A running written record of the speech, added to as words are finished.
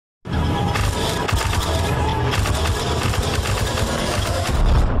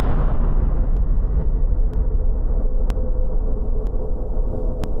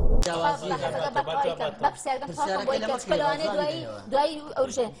پرسیارەکەم تاقم بۆی کەچکەلوانێ دوای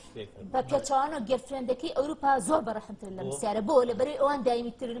ئەوژێ بە پێچوانە گرفرێندەکەی ئەوروپا زۆر بەڕەحمتر لە پرسیارە بۆ لەبەرەوەی ئەوان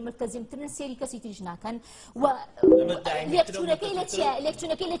دایمیتر مرکەزیمترن سێری کەسی تریش ناکەن و لێکچوونەکەی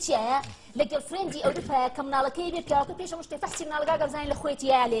لە چیایە لە گرفرێندی ئەوروپایە کە مناڵەکەی بێ پیاوەکە پێش هەموو شتێ فەحسی مناڵەکە گەزانین لە خۆیەتی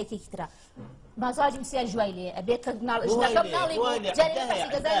یایە لە یەکێکی ترە مازاجی مسیار جوای لێ ئەبێت کە ژنەکە مناڵی بوو جارێ فەحسی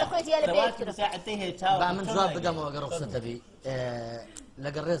گەزانین لە خۆیەتی یایە لە بێ با من جواب بدەمەوە ئەگەر ڕوخسەت دەبی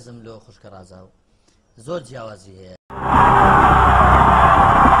لەگەڵ ڕێزم لۆ خوشکە ڕازاو زۆر جیاوازی هەیە.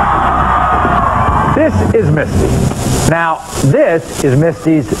 This is Misty. Now, this is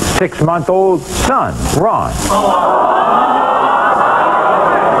Misty's 6-month-old son, Ron.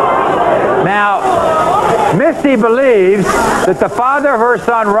 Now, Misty believes that the father of her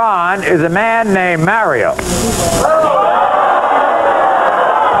son, Ron, is a man named Mario.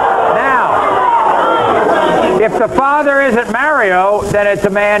 Now, if the father isn't Mario, then it's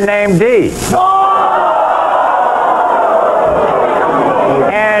a man named D.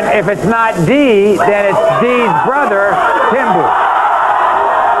 And if it's not D, then it's D's brother, Timbu.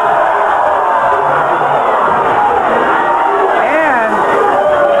 And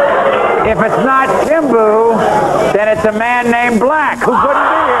if it's not Timbu, then it's a man named Black, who couldn't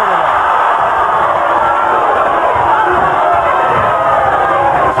be here today.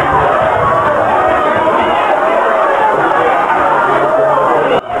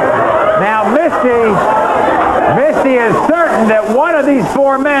 Now, Misty is certain that one of these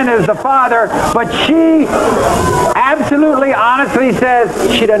 4 men is the father, but she absolutely honestly says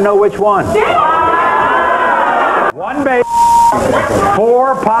she doesn't know which one. 1 baby,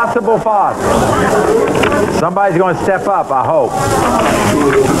 4 possible fathers. Somebody's going to step up, I hope.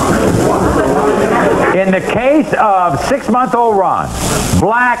 In the case of 6-month-old Ron,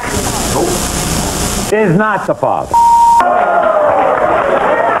 Black is not the father.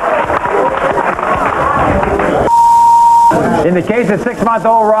 In the case of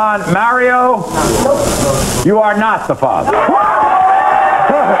 6-month-old Ron, Mario, you are not the father.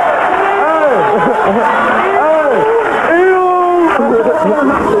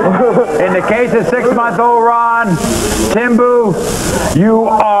 In the case of 6-month-old Ron, Timbu, you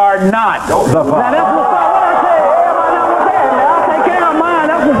are not the father.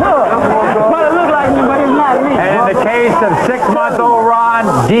 And in the case of 6-month-old Ron,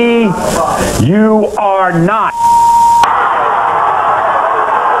 D, you are not.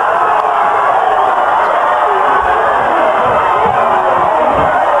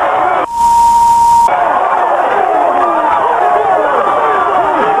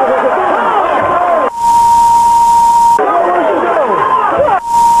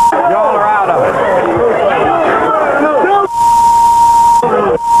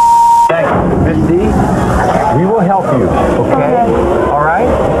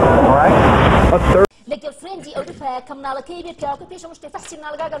 مناڵەکەی بێ پیاوەکە پێش هەموو شتێ فەحسی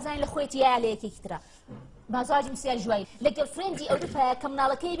مناڵەکە گەزانین لە خۆیەتی یایە لە یەکێکی ترە مازاجی مسیار جوای لە گرفرێندی ئەوروپایە کە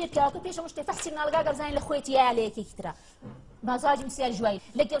مناڵەکەی بێ پیاوەکە پێش هەموو شتێ فەحسی مناڵەکە گەزانین لە خۆیەتی یایە لە یەکێکی ترە مازاجی مسیار جوای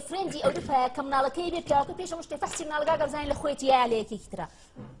لە گرفرێندی ئەوروپایە کە مناڵەکەی بێ پیاوەکە پێش هەموو شتێ فەحسی مناڵەکە گەزانین لە خۆیەتی یایە لە یەکێکی ترە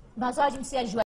مازاجی مسیار جوای